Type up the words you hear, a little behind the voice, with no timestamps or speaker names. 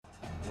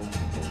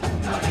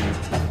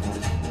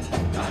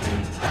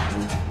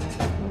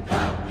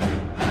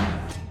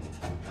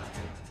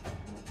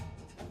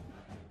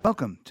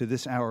Welcome to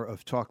this hour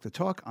of Talk the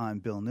Talk. I'm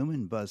Bill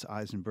Newman. Buzz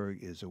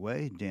Eisenberg is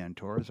away. Dan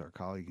Torres, our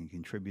colleague and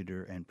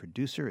contributor and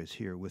producer, is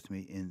here with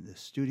me in the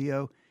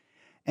studio.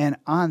 And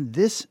on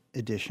this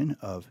edition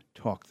of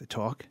Talk the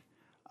Talk,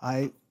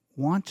 I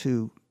want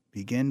to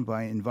begin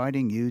by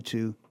inviting you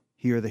to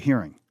hear the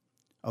hearing.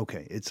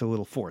 Okay, it's a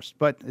little forced,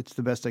 but it's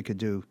the best I could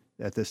do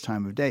at this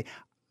time of day.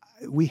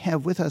 We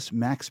have with us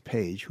Max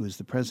Page, who is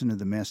the president of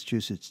the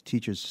Massachusetts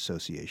Teachers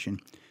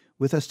Association,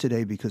 with us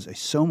today because I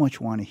so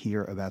much want to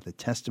hear about the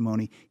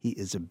testimony he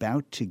is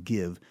about to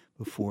give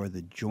before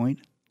the Joint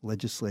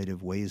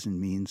Legislative Ways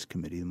and Means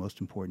Committee, the most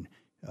important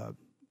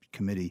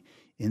committee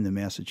in the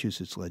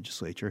Massachusetts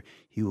legislature.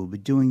 He will be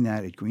doing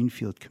that at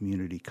Greenfield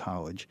Community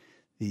College.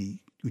 The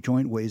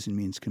Joint Ways and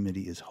Means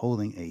Committee is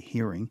holding a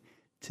hearing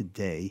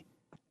today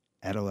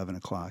at 11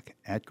 o'clock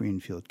at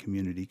Greenfield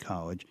Community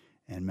College,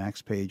 and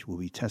Max Page will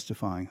be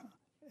testifying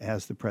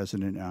as the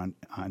president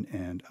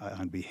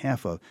on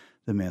behalf of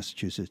the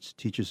Massachusetts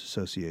Teachers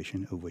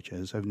Association, of which,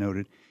 as I've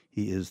noted,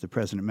 he is the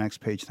president. Max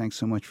Page, thanks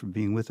so much for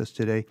being with us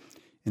today.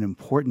 An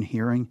important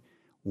hearing.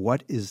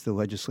 What is the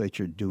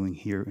legislature doing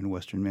here in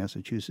Western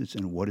Massachusetts,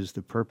 and what is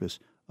the purpose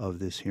of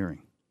this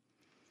hearing?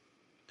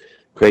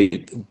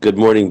 Great. Good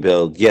morning,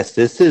 Bill. Yes,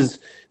 this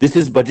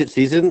is budget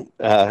season.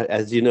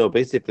 As you know,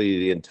 basically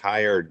the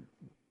entire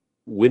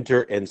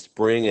winter and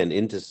spring and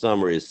into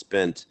summer is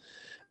spent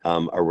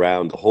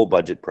around the whole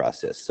budget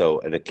process.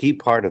 So, and a key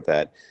part of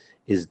that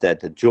is that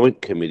the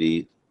Joint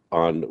Committee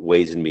on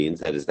Ways and Means,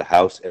 that is the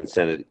House and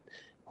Senate,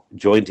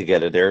 join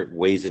together their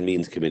Ways and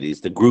Means committees.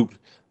 The group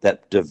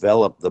that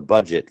develop the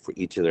budget for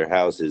each of their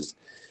houses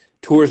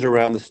tours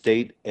around the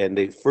state, and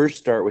they first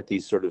start with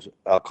these sort of,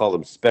 I'll call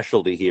them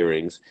specialty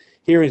hearings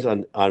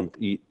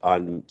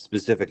on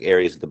specific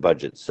areas of the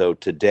budget. So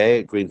today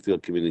at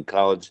Greenfield Community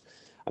College,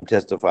 I'm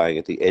testifying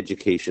at the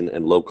Education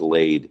and Local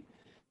Aid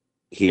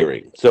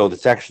hearing. So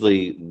it's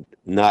actually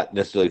not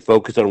necessarily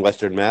focused on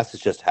Western Mass,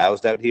 it's just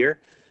housed out here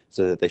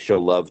so that they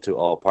show love to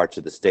all parts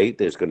of the state.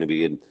 There's going to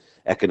be an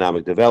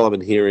economic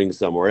development hearing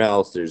somewhere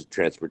else. There's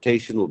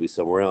transportation will be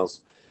somewhere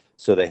else.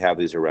 So they have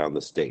these around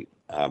the state.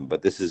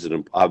 But this is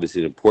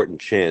obviously an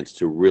important chance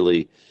to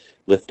really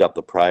lift up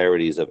the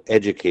priorities of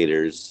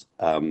educators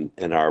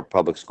in our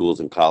public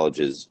schools and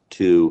colleges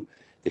to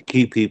the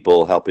key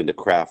people helping to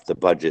craft the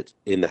budget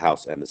in the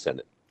House and the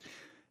Senate.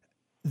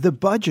 The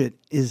budget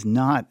is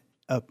not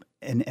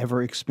an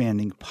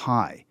ever-expanding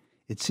pie.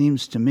 It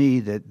seems to me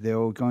that there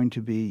will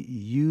be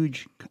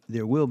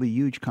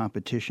huge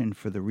competition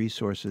for the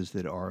resources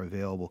that are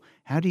available.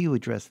 How do you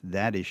address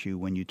that issue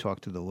when you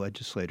talk to the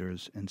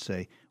legislators and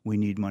say, we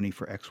need money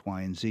for X,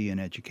 Y, and Z in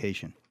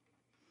education?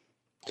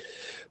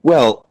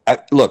 Well,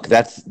 look,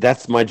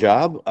 that's my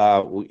job.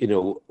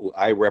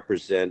 I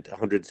represent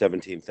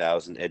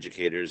 117,000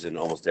 educators in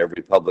almost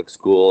every public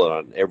school and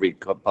on every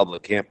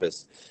public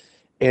campus.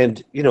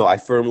 And, I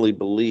firmly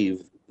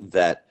believe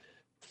that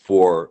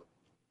for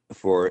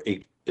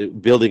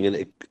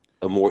building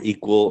a more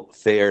equal,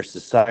 fair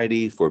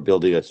society, for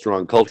building a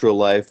strong cultural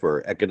life,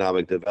 for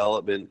economic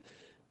development,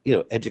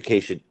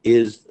 education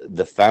is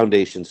the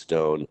foundation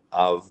stone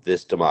of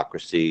this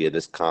democracy and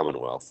this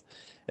Commonwealth.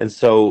 And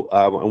so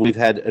we've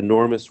had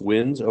enormous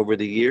wins over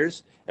the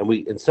years. And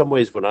in some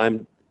ways, what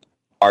I'm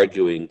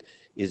arguing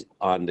is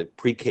on the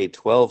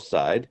pre-K-12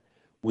 side,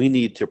 we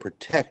need to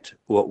protect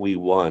what we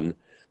won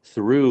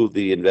through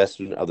the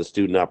investment of the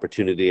Student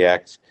Opportunity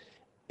Act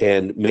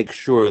and make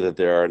sure that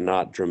there are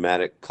not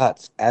dramatic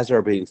cuts, as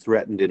are being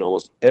threatened in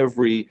almost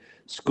every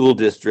school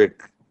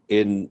district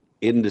in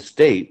the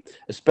state,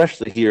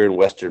 especially here in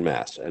Western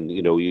Mass. And,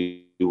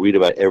 you read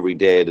about it every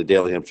day in the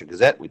Daily Hampshire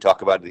Gazette. We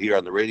talk about it here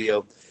on the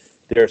radio.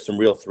 There are some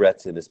real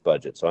threats in this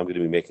budget. So I'm going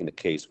to be making the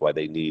case why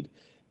they need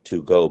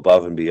to go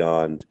above and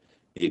beyond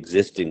the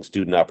existing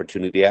Student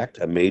Opportunity Act,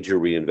 a major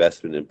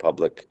reinvestment in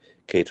public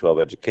K-12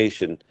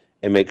 education,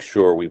 and make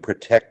sure we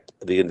protect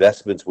the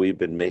investments we've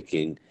been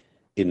making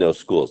in those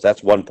schools.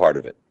 That's one part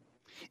of it.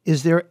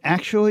 Is there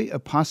actually a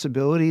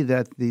possibility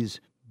that these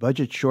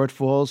budget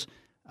shortfalls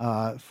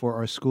for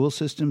our school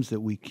systems that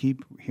we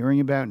keep hearing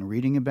about and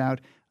reading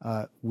about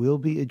will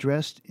be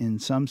addressed in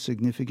some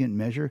significant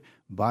measure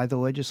by the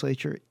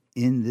legislature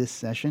in this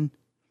session?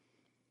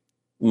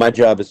 My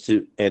job is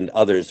to, and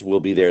others will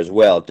be there as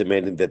well,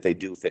 demanding that they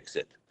do fix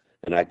it.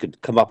 And I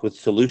could come up with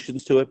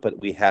solutions to it,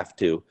 but we have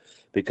to.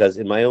 Because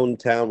in my own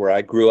town where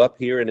I grew up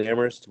here in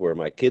Amherst, where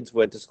my kids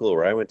went to school,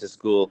 where I went to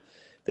school,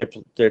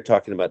 they're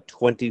talking about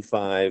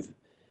 25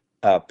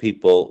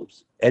 people,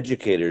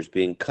 educators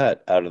being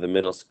cut out of the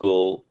middle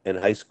school and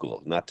high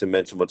school, not to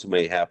mention what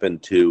may happen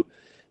to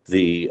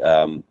the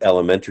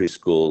elementary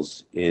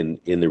schools in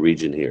the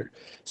region here.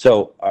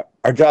 So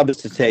our job is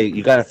to say,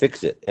 you got to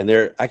fix it.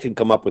 And I can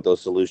come up with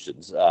those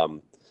solutions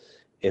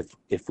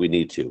if we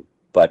need to.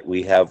 But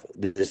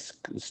this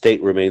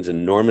state remains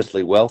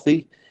enormously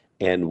wealthy,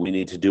 and we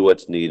need to do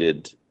what's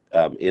needed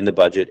in the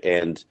budget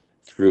and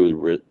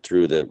through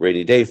the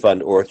rainy day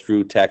fund or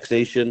through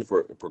taxation,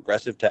 for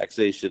progressive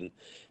taxation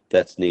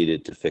that's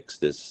needed to fix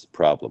this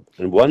problem.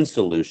 And one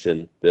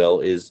solution, Bill,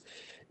 is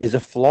is a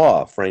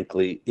flaw,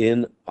 frankly,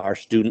 in our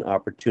Student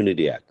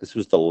Opportunity Act. This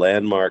was the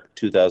landmark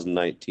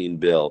 2019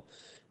 bill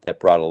that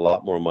brought a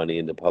lot more money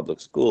into public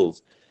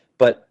schools,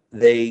 but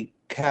they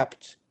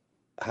capped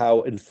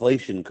how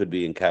inflation could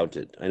be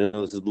accounted. I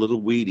know this is a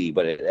little weedy,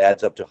 but it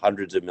adds up to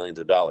hundreds of millions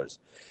of dollars.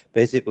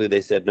 Basically,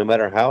 they said no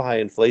matter how high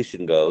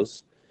inflation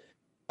goes,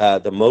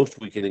 the most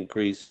we can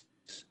increase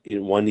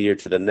in 1 year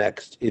to the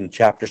next in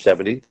Chapter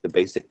 70, the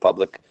basic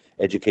public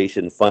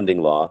education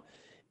funding law,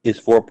 is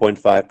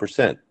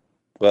 4.5%.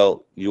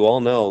 Well, you all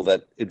know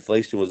that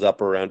inflation was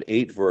up around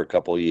 8 for a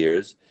couple of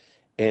years,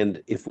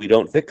 and if we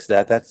don't fix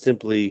that, that's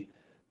simply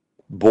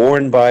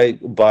borne by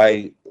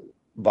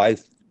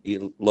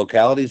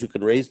localities who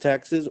can raise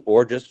taxes,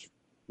 or just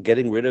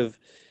getting rid of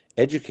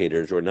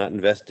educators or not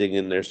investing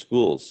in their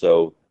schools.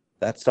 So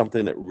that's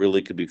something that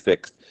really could be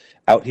fixed.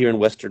 Out here in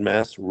Western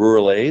Mass,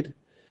 rural aid,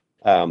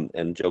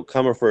 and Joe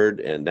Comerford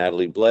and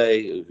Natalie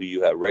Blay, who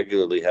you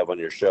regularly have on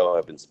your show,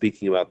 have been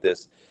speaking about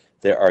this.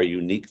 There are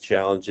unique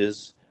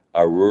challenges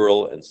our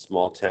rural and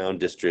small town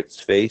districts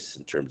face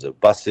in terms of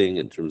busing,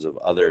 in terms of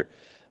other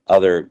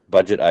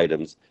budget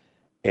items.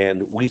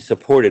 And we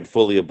supported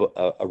fully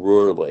a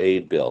rural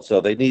aid bill. So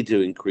they need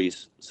to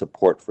increase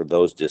support for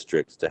those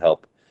districts to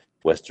help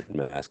Western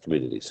Mass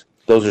communities.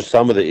 Those are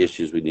some of the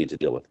issues we need to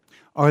deal with.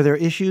 Are there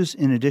issues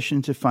in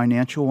addition to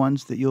financial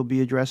ones that you'll be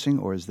addressing,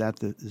 or is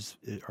that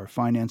are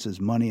finances,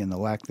 money, and the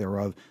lack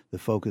thereof the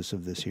focus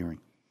of this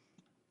hearing?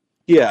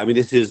 Yeah, I mean,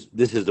 this is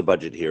the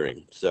budget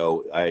hearing.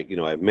 So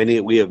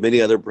we have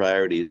many other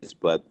priorities,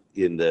 but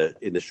in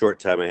the short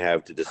time I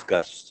have to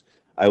discuss,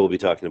 I will be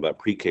talking about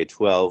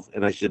pre-K-12,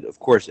 and I should, of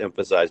course,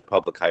 emphasize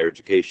public higher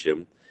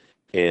education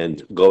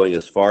and going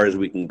as far as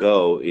we can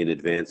go in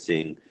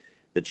advancing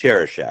the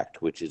Cherish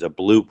Act, which is a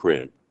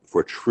blueprint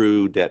for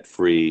true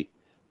debt-free,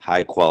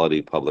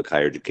 high-quality public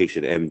higher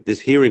education. And this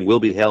hearing will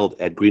be held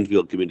at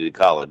Greenfield Community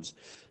College,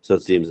 so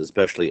it seems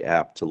especially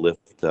apt to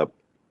lift up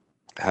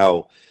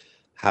how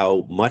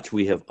much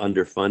we have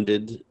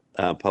underfunded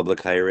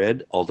public higher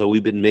ed, although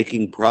we've been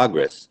making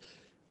progress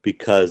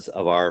because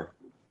of our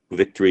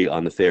victory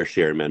on the Fair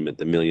Share Amendment,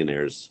 the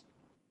millionaires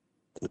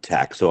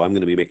tax. So I'm going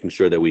to be making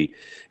sure that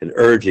and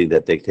urging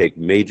that they take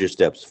major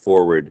steps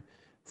forward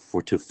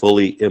to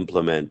fully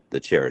implement the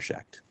Cherish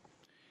Act.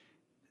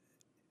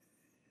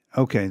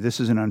 Okay, this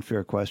is an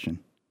unfair question.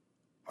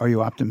 Are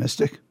you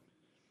optimistic?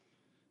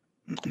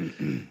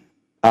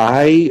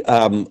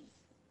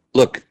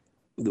 Look,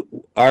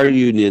 our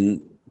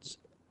union,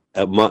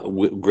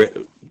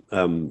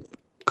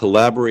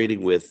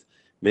 collaborating with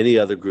many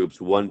other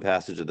groups, won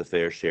passage of the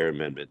Fair Share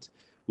Amendment,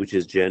 which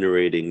is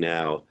generating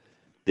now.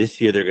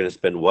 This year, they're going to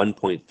spend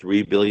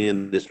 $1.3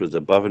 billion. This was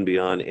above and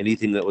beyond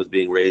anything that was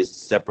being raised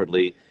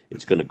separately.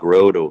 It's going to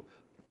grow to,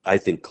 I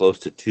think, close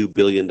to $2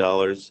 billion.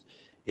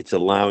 It's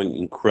allowing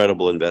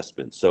incredible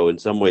investment. So in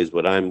some ways,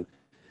 what I'm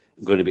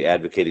going to be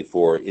advocating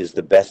for is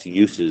the best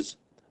uses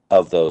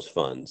of those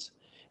funds.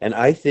 And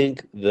I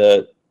think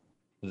the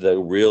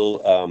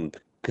real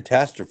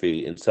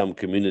catastrophe in some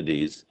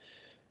communities,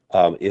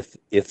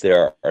 if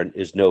there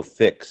is no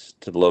fix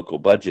to the local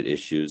budget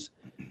issues,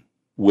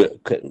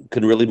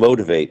 can really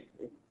motivate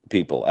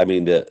people. I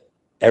mean,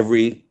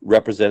 every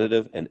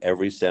representative and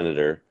every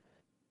senator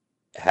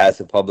has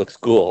a public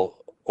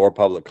school or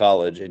public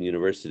college and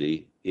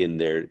university in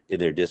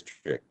their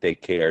district. They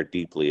care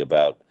deeply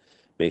about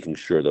making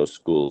sure those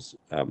schools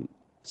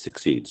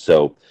succeed.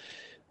 So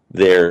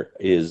there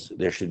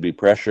should be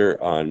pressure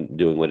on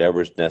doing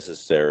whatever is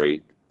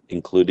necessary,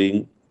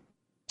 including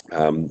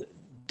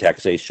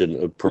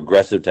taxation of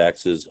progressive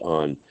taxes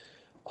on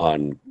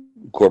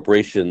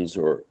corporations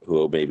or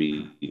who may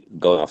be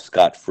going off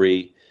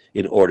scot-free,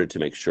 in order to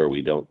make sure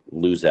we don't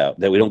lose out,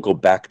 that we don't go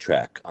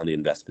backtrack on the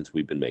investments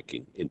we've been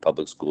making in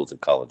public schools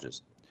and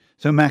colleges.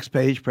 So Max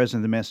Page, president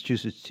of the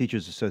Massachusetts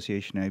Teachers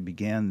Association, I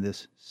began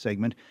this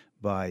segment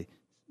by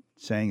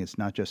saying it's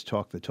not just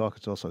talk the talk,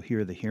 it's also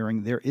hear the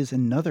hearing. There is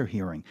another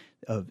hearing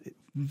of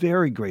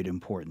very great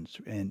importance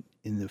and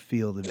in the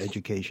field of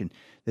education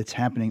that's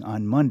happening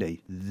on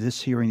Monday.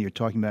 This hearing you're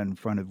talking about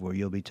where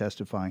you'll be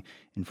testifying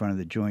in front of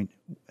the joint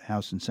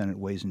House and Senate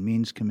Ways and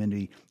Means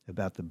Committee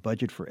about the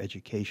budget for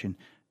education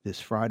this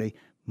Friday.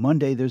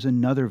 Monday, there's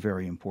another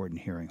very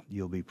important hearing.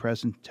 You'll be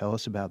present. Tell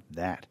us about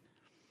that.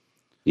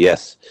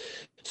 Yes.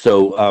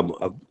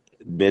 So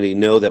many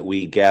know that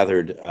we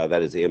gathered,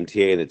 that is the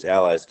MTA and its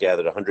allies,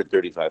 gathered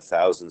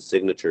 135,000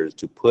 signatures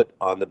to put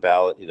on the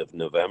ballot in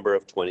November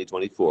of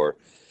 2024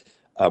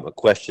 a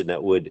question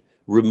that would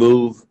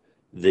remove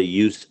the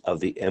use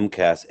of the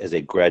MCAS as a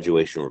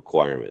graduation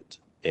requirement.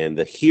 And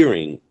the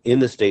hearing in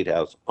the State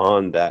House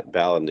on that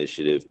ballot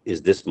initiative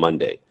is this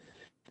Monday.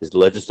 The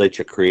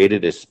legislature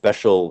created a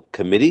special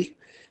committee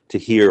to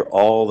hear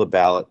all the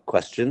ballot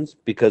questions,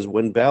 because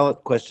when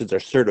ballot questions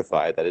are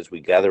certified, that is, we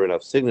gather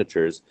enough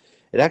signatures,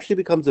 it actually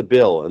becomes a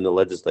bill in the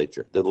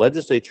legislature. The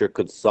legislature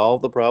could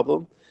solve the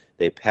problem.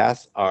 They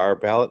pass our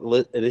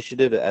ballot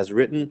initiative as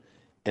written,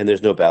 and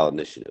there's no ballot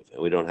initiative.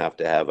 And we don't have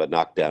to have a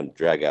knockdown,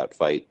 drag-out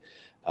fight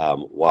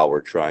while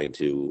we're trying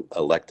to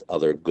elect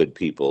other good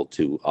people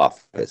to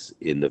office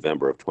in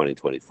November of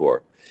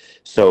 2024.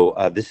 So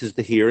this is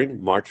the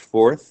hearing, March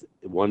 4th,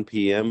 1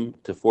 p.m.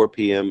 to 4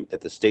 p.m.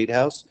 at the State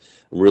House.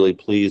 I'm really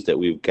pleased that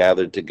we've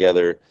gathered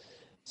together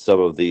some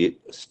of the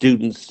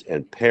students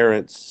and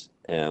parents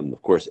and,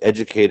 of course,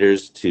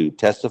 educators to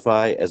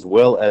testify, as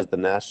well as the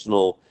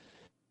National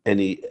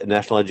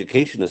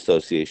Education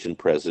Association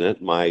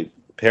president. My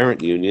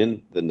parent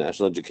union, the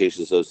National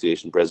Education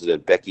Association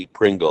president, Becky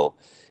Pringle,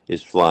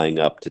 is flying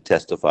up to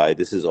testify.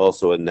 This is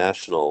also a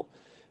national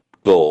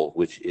goal,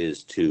 which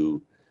is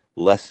to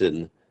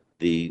lessen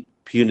the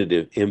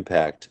punitive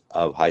impact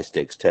of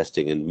high-stakes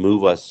testing and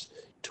move us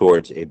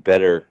towards a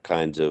better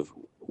kinds of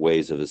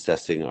ways of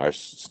assessing our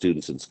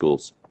students in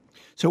schools.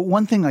 So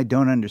one thing I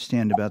don't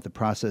understand about the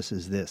process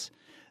is this.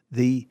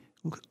 The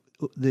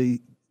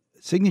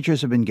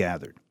signatures have been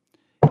gathered.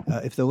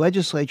 If the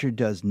legislature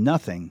does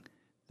nothing,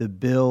 the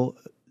bill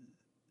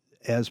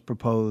as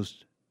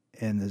proposed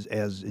and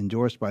as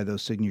endorsed by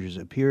those signatures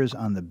appears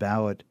on the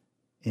ballot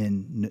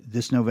in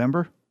this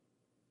November?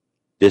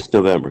 This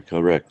November,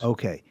 correct.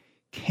 Okay.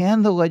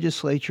 Can the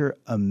legislature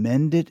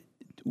amend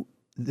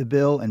the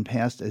bill and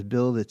pass a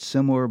bill that's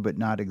similar but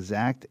not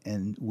exact?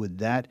 And would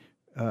that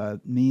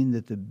mean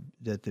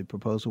that the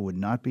proposal would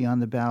not be on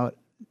the ballot,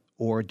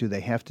 or do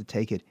they have to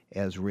take it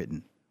as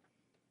written?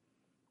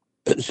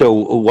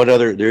 So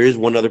there is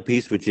one other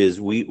piece, which is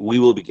we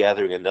will be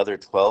gathering another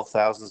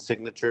 12,000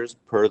 signatures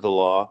per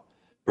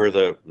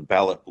the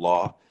ballot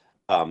law,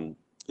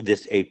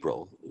 this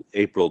April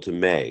to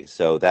May.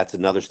 So that's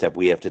another step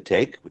we have to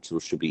take, which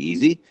should be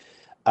easy.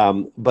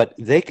 But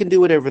they can do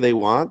whatever they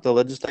want, the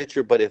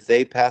legislature. But if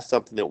they pass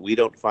something that we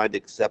don't find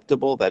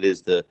acceptable, that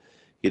is the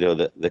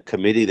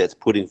committee that's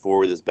putting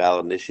forward this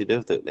ballot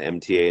initiative, the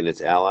MTA and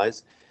its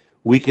allies,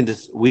 we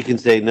can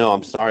say, no,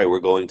 I'm sorry, we're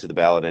going to the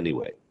ballot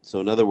anyway. So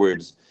in other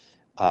words,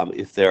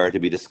 if there are to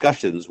be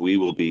discussions, we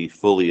will be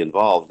fully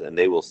involved, and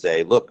they will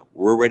say, look,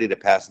 we're ready to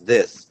pass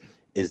this.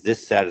 Is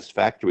this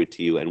satisfactory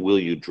to you, and will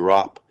you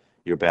drop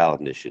your ballot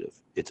initiative?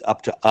 It's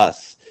up to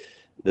us,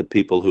 the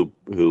people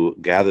who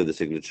gather the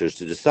signatures,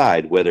 to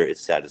decide whether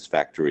it's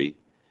satisfactory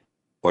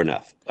or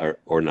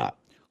not.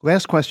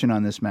 Last question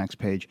on this, Max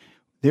Page.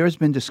 There has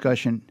been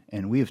discussion,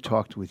 and we have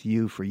talked with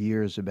you for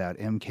years about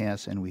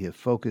MCAS, and we have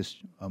focused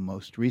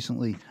most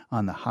recently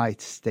on the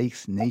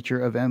high-stakes nature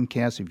of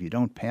MCAS. If you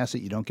don't pass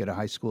it, you don't get a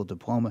high school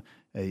diploma.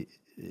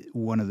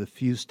 One of the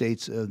few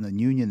states in the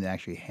union that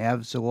actually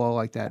has a law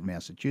like that,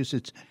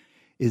 Massachusetts.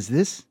 Is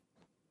this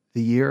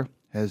the year?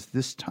 Has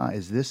this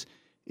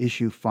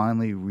issue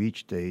finally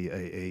reached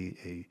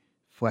a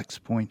flex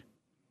point?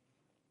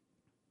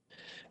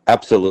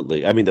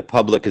 Absolutely. I mean, the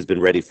public has been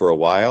ready for a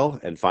while,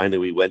 and finally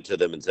we went to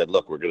them and said,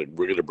 look, we're going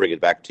to bring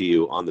it back to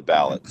you on the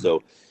ballot.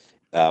 So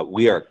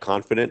we are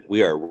confident.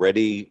 We are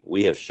ready.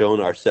 We have shown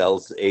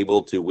ourselves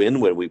able to win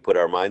when we put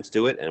our minds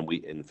to it, and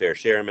in fair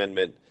share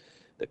amendment,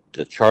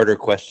 the charter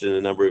question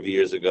a number of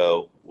years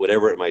ago,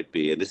 whatever it might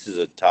be. And this is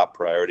a top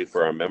priority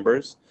for our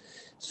members.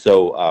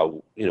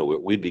 So,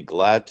 we'd be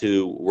glad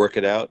to work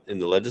it out in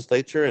the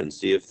legislature and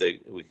see if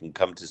we can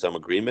come to some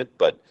agreement.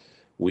 But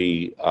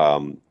we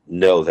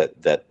know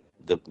that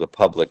the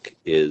public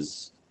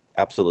is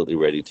absolutely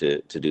ready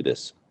to do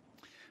this.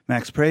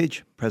 Max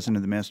Page, president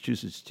of the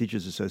Massachusetts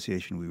Teachers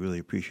Association, we really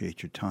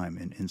appreciate your time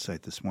and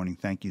insight this morning.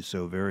 Thank you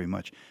so very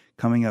much.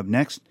 Coming up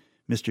next,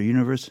 Mr.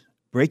 Universe,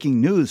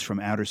 breaking news from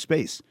outer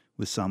space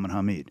with Salman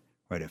Hameed,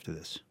 right after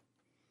this.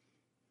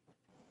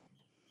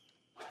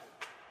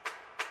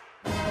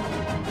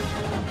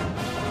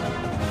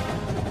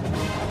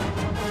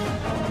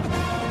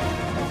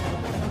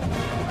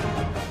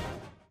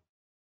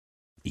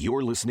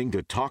 You're listening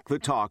to Talk the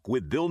Talk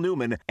with Bill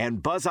Newman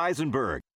and Buzz Eisenberg,